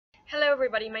Hello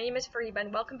everybody, my name is Fariba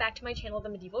and welcome back to my channel, The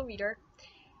Medieval Reader.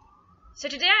 So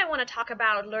today I want to talk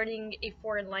about learning a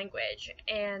foreign language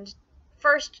and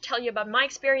first tell you about my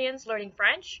experience learning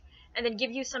French and then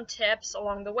give you some tips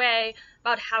along the way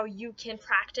about how you can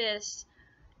practice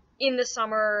in the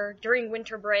summer, during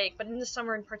winter break, but in the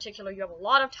summer in particular you have a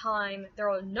lot of time. There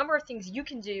are a number of things you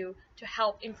can do to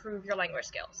help improve your language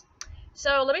skills.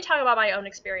 So let me talk about my own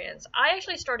experience. I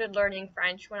actually started learning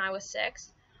French when I was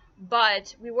 6.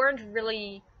 But we weren't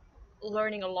really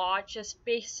learning a lot, just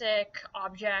basic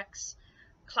objects,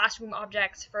 classroom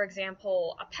objects, for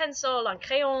example, a pencil, un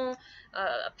crayon,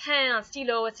 a pen, un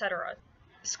stylo, etc.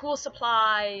 School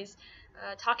supplies,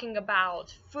 talking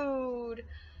about food,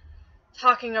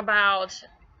 talking about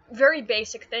very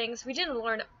basic things. We didn't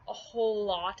learn a whole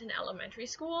lot in elementary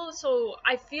school, so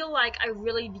I feel like I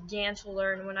really began to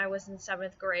learn when I was in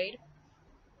 7th grade,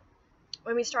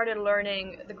 when we started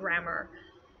learning the grammar.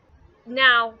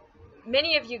 Now,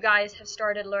 many of you guys have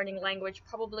started learning language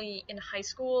probably in high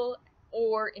school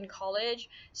or in college,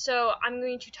 so I'm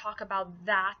going to talk about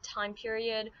that time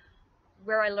period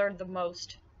where I learned the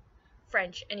most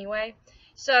French anyway.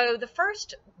 So the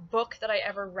first book that I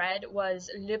ever read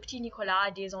was Le Petit Nicolai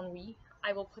des Ennuis.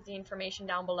 I will put the information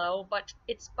down below, but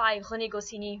it's by René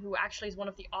Goscinny, who actually is one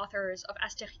of the authors of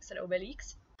Asterix and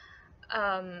Obelix.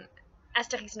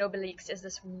 Asterix and Obelix is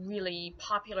this really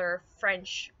popular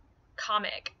French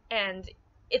comic, and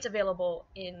it's available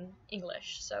in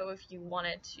English, so if you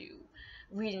wanted to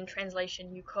read in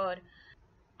translation you could.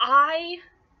 I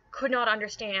could not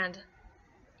understand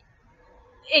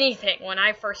anything when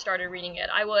I first started reading it.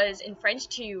 I was in French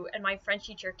 2 and my French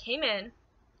teacher came in.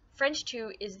 French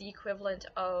 2 is the equivalent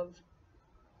of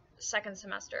second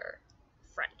semester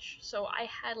French, so I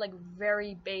had like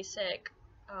very basic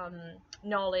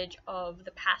knowledge of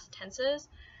the past tenses,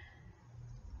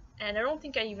 and I don't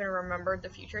think I even remembered the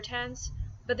future tense,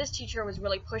 but this teacher was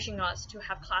really pushing us to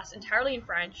have class entirely in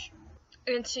French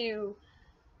and to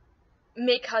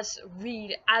make us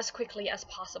read as quickly as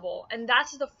possible. And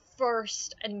that's the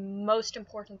first and most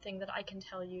important thing that I can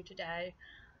tell you today.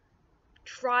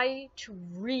 Try to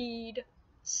read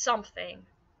something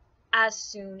as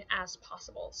soon as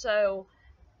possible. So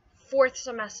 4th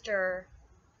semester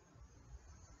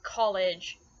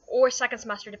college or second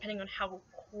semester, depending on how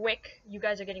quick you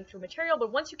guys are getting through material, but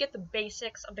once you get the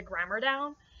basics of the grammar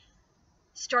down,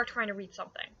 start trying to read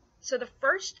something. So the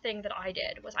first thing that I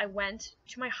did was I went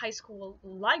to my high school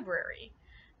library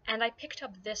and I picked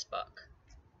up this book.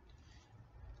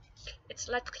 It's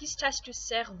La Tristesse du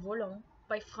Cerf-Volant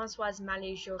by Françoise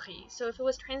Mallet-Jory. So if it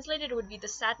was translated, it would be The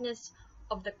Sadness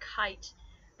of the Kite,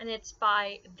 and it's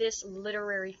by this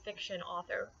literary fiction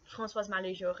author, Françoise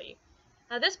Mallet-Jory.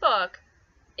 Now this book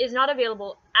is not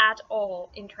available at all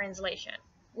in translation,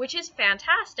 which is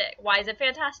fantastic. Why is it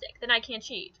fantastic? Then I can't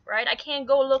cheat, right? I can't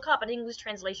go look up an English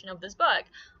translation of this book.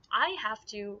 I have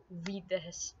to read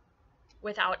this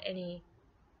without any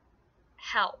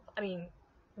help. I mean,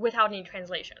 without any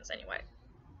translations anyway.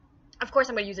 Of course,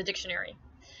 I'm going to use a dictionary.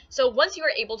 So once you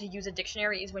are able to use a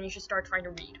dictionary is when you should start trying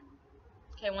to read.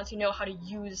 Okay, once you know how to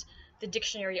use the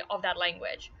dictionary of that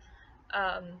language.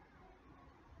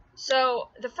 So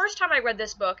the first time I read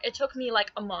this book, it took me like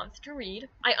a month to read.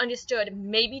 I understood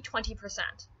maybe 20%.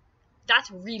 That's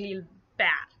really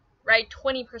bad, right?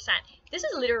 20%. This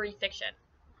is literary fiction.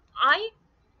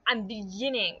 I'm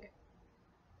beginning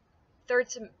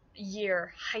 3rd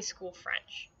year high school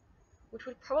French, which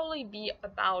would probably be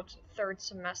about 3rd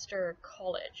semester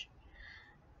college.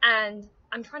 And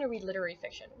I'm trying to read literary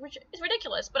fiction, which is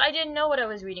ridiculous, but I didn't know what I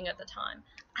was reading at the time.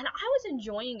 And I was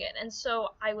enjoying it, and so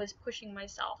I was pushing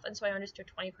myself, and so I understood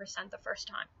 20% the first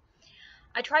time.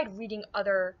 I tried reading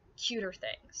other cuter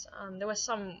things. There was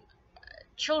some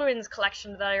children's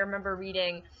collection that I remember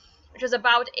reading, which was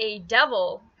about a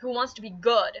devil who wants to be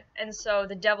good, and so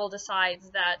the devil decides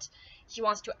that he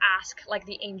wants to ask, like,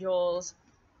 the angels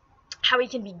how he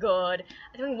can be good.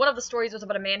 I think one of the stories was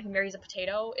about a man who marries a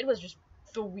potato. It was just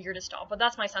the weirdest stuff, but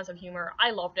that's my sense of humor.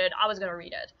 I loved it. I was gonna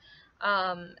read it.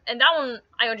 And that one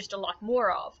I understood a lot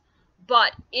more of,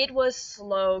 but it was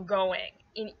slow going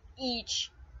in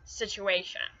each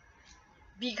situation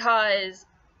because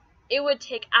it would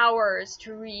take hours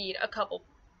to read a couple,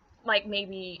 like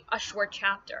maybe a short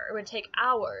chapter. It would take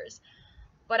hours,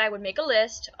 but I would make a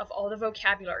list of all the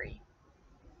vocabulary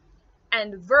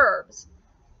and verbs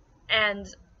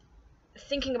and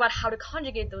thinking about how to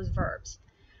conjugate those verbs.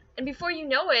 And before you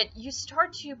know it, you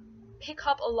start to pick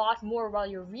up a lot more while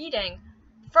you're reading.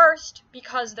 First,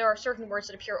 because there are certain words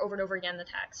that appear over and over again in the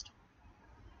text.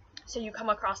 So you come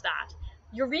across that.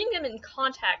 You're reading them in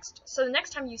context, so the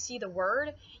next time you see the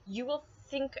word, you will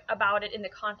think about it in the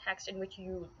context in which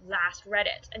you last read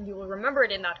it, and you will remember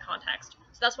it in that context.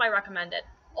 So that's why I recommend it.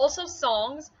 Also,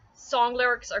 song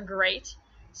lyrics are great,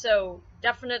 so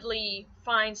definitely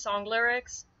find song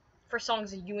lyrics for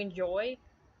songs that you enjoy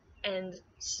and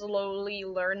slowly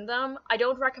learn them. I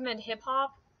don't recommend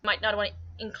hip-hop. You might not want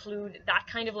to include that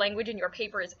kind of language in your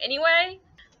papers anyway,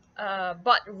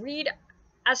 but read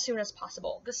as soon as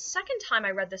possible. The second time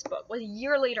I read this book was a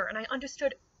year later, and I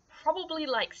understood probably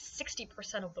like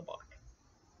 60% of the book.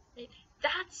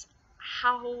 That's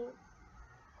how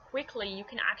quickly you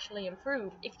can actually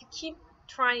improve if you keep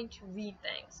trying to read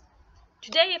things.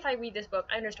 Today, if I read this book,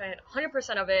 I understand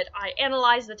 100% of it. I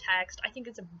analyze the text. I think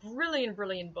it's a brilliant,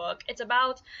 brilliant book. It's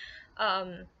about,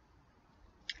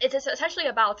 it's essentially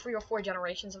about 3 or 4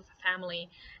 generations of a family,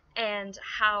 and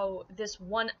how this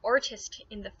one artist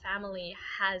in the family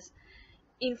has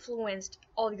influenced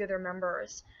all the other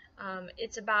members.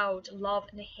 It's about love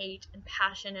and hate and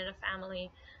passion in a family,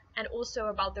 and also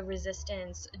about the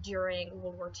resistance during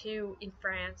World War II in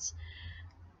France.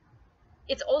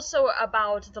 It's also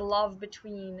about the love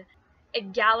between a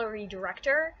gallery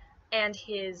director and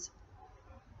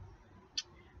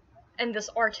this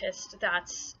artist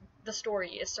that the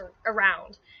story is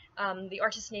around. The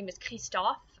artist's name is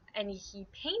Christophe, and he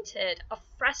painted a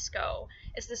fresco.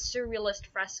 It's this surrealist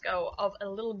fresco of a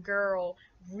little girl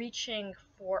reaching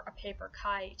for a paper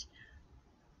kite,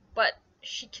 but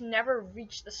she can never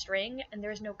reach the string, and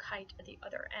there's no kite at the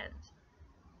other end.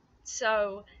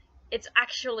 So it's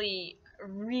actually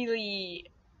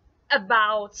really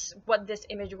about what this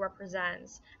image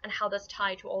represents and how that's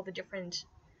tied to all the different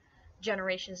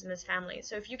generations in this family.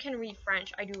 So if you can read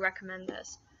French, I do recommend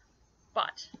this.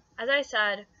 But as I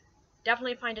said,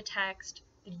 definitely find a text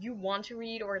that you want to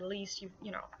read, or at least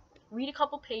you know, read a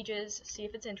couple pages, see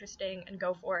if it's interesting, and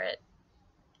go for it.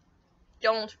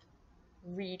 Don't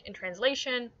read in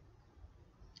translation.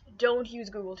 Don't use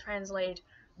Google Translate.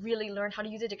 Really learn how to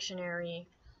use a dictionary.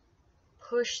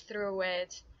 Push through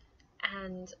it,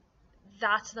 and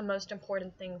that's the most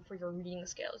important thing for your reading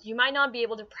skills. You might not be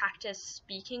able to practice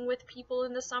speaking with people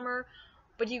in the summer,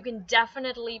 but you can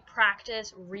definitely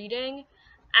practice reading,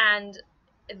 and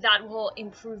that will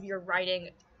improve your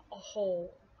writing a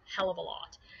whole hell of a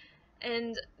lot.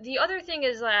 And the other thing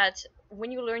is that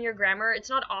when you learn your grammar, it's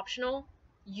not optional.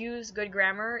 Use good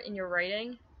grammar in your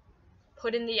writing.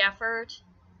 Put in the effort.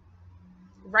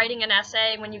 Writing an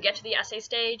essay, when you get to the essay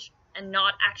stage, and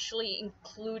not actually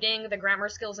including the grammar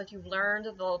skills that you've learned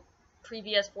the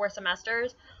previous 4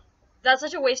 semesters, that's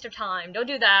such a waste of time. Don't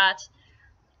do that.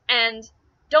 And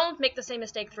don't make the same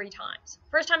mistake 3 times.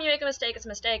 First time you make a mistake, it's a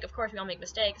mistake. Of course, we all make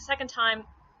mistakes. Second time,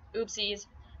 oopsies.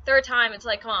 Third time, it's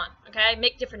like, come on, okay?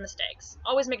 Make different mistakes.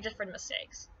 Always make different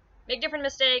mistakes. Make different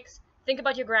mistakes, think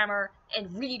about your grammar,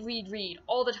 and read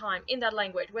all the time in that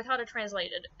language without a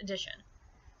translated edition.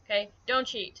 Okay? Don't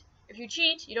cheat. If you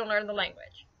cheat, you don't learn the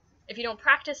language. If you don't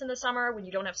practice in the summer when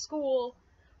you don't have school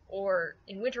or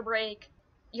in winter break,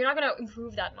 you're not going to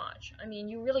improve that much. I mean,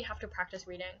 you really have to practice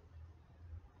reading.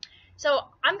 So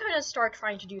I'm going to start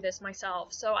trying to do this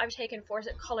myself. So I've taken 4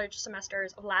 college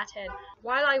semesters of Latin.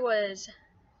 While I was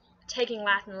taking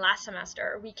Latin last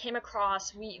semester, we came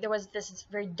across, there was this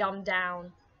very dumbed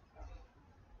down,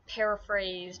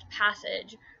 paraphrased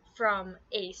passage from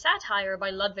a satire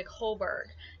by Ludvig Holberg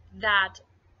that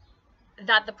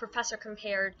the professor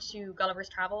compared to Gulliver's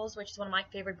Travels, which is one of my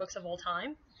favorite books of all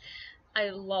time. I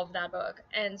love that book.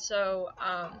 And so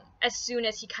as soon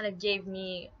as he kind of gave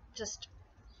me just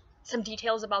some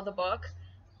details about the book,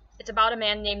 it's about a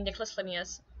man named Nicholas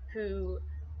Klimii who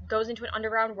goes into an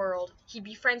underground world. He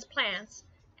befriends plants,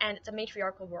 and it's a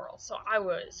matriarchal world. So I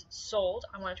was sold.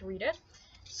 I wanted to read it.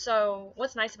 So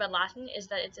what's nice about Latin is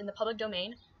that it's in the public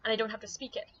domain, and I don't have to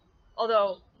speak it.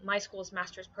 Although my school's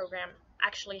master's program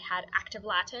actually had active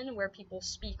Latin, where people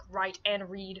speak, write, and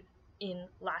read in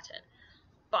Latin.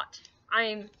 But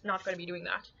I'm not going to be doing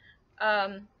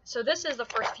that. So this is the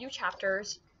first few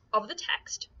chapters of the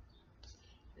text.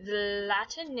 The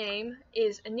Latin name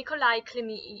is Nicolai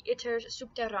Klimii Iter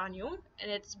Subterraneum,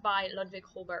 and it's by Ludvig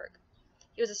Holberg.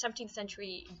 He was a 17th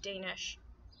century Danish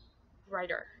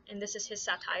writer, and this is his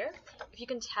satire. If you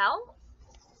can tell,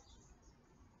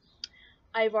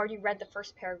 I've already read the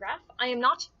first paragraph. I am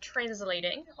not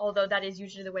translating, although that is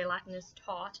usually the way Latin is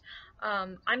taught.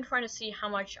 I'm trying to see how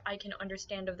much I can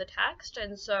understand of the text,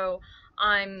 and so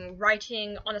I'm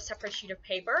writing on a separate sheet of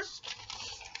paper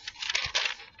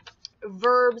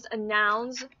verbs and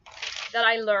nouns that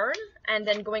I learn, and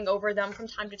then going over them from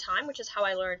time to time, which is how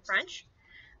I learned French.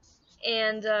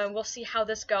 And we'll see how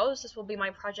this goes. This will be my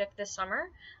project this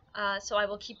summer, so I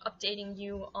will keep updating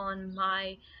you on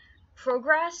my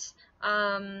progress.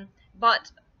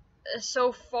 But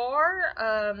so far,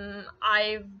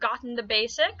 I've gotten the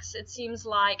basics. It seems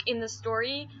like in the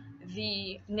story,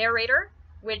 the narrator,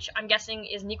 which I'm guessing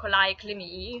is Nicolai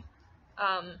Klimii,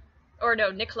 or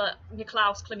no,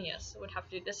 Nicolaus Klimius would have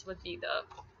to. This would be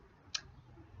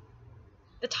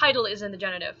the title is in the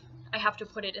genitive. I have to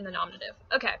put it in the nominative.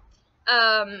 Okay.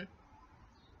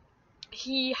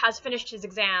 He has finished his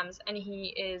exams and he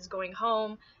is going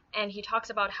home, and he talks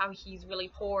about how he's really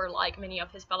poor, like many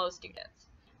of his fellow students.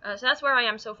 So that's where I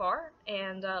am so far,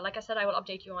 and like I said, I will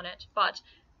update you on it. But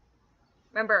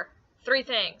remember, 3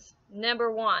 things.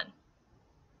 Number 1,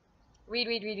 read,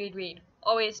 read, read, read, read.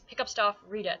 Always pick up stuff,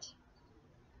 read it.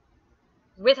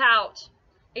 Without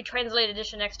a translated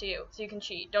edition next to you, so you can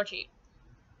cheat. Don't cheat.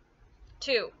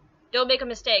 2, don't make a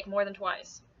mistake more than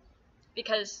twice,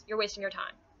 because you're wasting your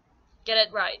time. Get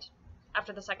it right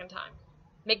after the 2nd time.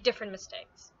 Make different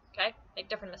mistakes, okay? Make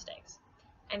different mistakes.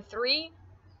 And 3,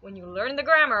 when you learn the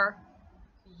grammar,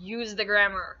 use the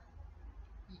grammar.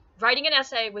 Writing an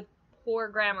essay with poor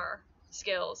grammar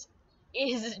skills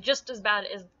is just as bad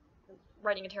as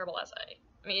writing a terrible essay.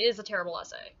 I mean, it is a terrible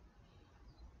essay.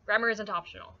 Grammar isn't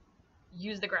optional.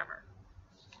 Use the grammar.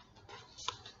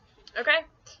 Okay?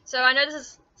 So I know this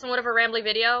is somewhat of a rambly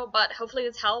video, but hopefully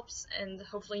this helps, and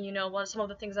hopefully you know what some of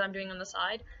the things that I'm doing on the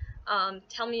side.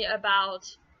 Tell me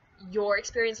about your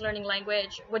experience learning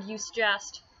language. What do you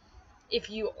suggest if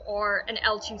you are an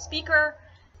L2 speaker?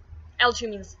 L2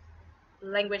 means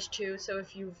language 2, so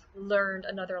if you've learned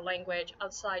another language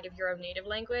outside of your own native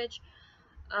language.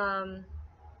 And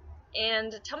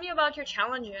tell me about your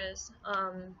challenges.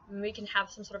 We can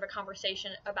have some sort of a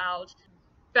conversation about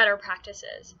better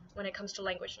practices when it comes to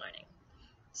language learning.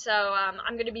 So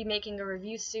I'm going to be making a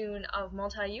review soon of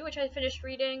Multi-U, which I finished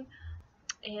reading,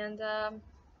 and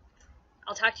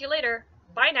I'll talk to you later.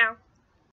 Bye now.